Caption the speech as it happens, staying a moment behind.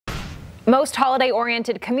Most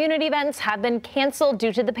holiday-oriented community events have been canceled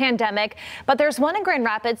due to the pandemic, but there's one in Grand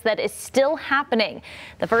Rapids that is still happening.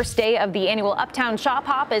 The first day of the annual Uptown Shop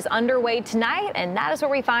Hop is underway tonight, and that is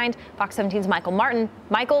where we find Fox 17's Michael Martin.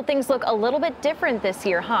 Michael, things look a little bit different this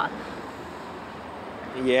year, huh?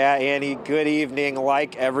 Yeah, Annie, good evening.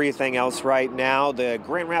 Like everything else right now, the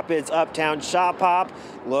Grand Rapids Uptown Shop Hop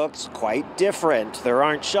looks quite different. There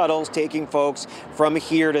aren't shuttles taking folks from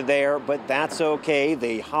here to there, but that's okay.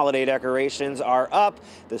 The holiday decorations are up,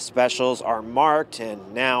 the specials are marked,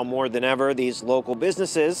 and now more than ever, these local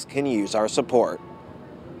businesses can use our support.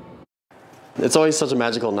 It's always such a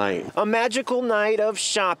magical night. A magical night of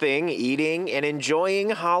shopping, eating, and enjoying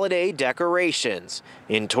holiday decorations.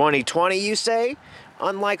 In 2020, you say?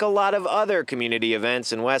 Unlike a lot of other community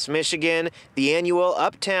events in West Michigan, the annual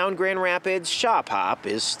Uptown Grand Rapids Shop Hop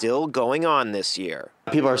is still going on this year.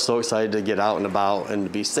 People are so excited to get out and about and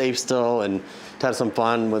to be safe still and to have some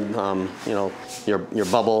fun with your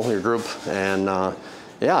bubble, your group, and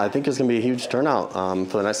yeah, I think it's going to be a huge turnout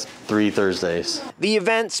for the next 3 Thursdays. The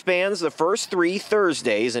event spans the first 3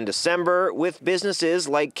 Thursdays in December, with businesses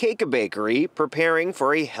like Cake Bakery preparing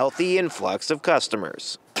for a healthy influx of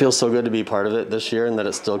customers. It feels so good to be part of it this year and that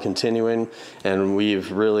it's still continuing, and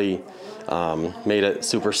we've really made it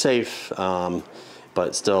super safe,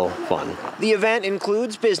 but still fun. The event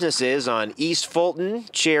includes businesses on East Fulton,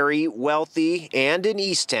 Cherry, Wealthy, and in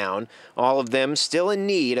Easttown, all of them still in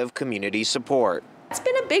need of community support. It's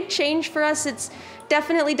been a big change for us. It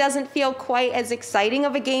definitely doesn't feel quite as exciting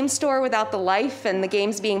of a game store without the life and the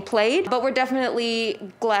games being played, but we're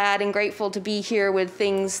definitely glad and grateful to be here with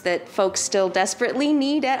things that folks still desperately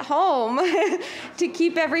need at home to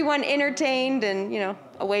keep everyone entertained and,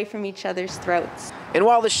 away from each other's throats. And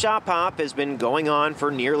while the Shop Hop has been going on for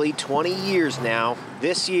nearly 20 years now,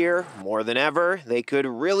 this year, more than ever, they could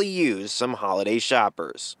really use some holiday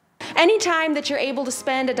shoppers. Anytime that you're able to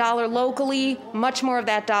spend $1 locally, much more of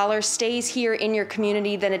that dollar stays here in your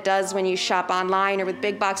community than it does when you shop online or with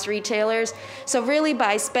big box retailers. So really,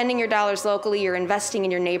 by spending your dollars locally, you're investing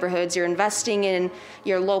in your neighborhoods, you're investing in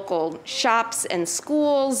your local shops and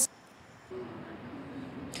schools.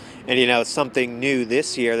 And something new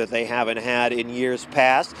this year that they haven't had in years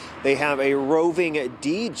past, they have a roving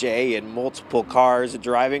DJ in multiple cars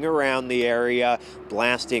driving around the area,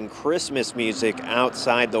 blasting Christmas music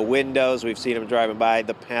outside the windows. We've seen them driving by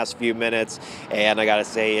the past few minutes, and I gotta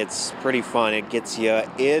say, it's pretty fun. It gets you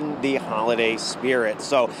in the holiday spirit.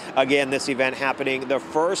 So again, this event happening the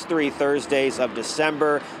first 3 Thursdays of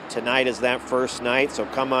December. Tonight is that first night, so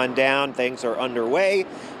come on down. Things are underway.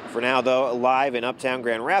 For now, though, live in Uptown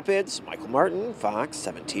Grand Rapids, Michael Martin, Fox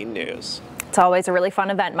 17 News. It's always a really fun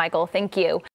event, Michael. Thank you.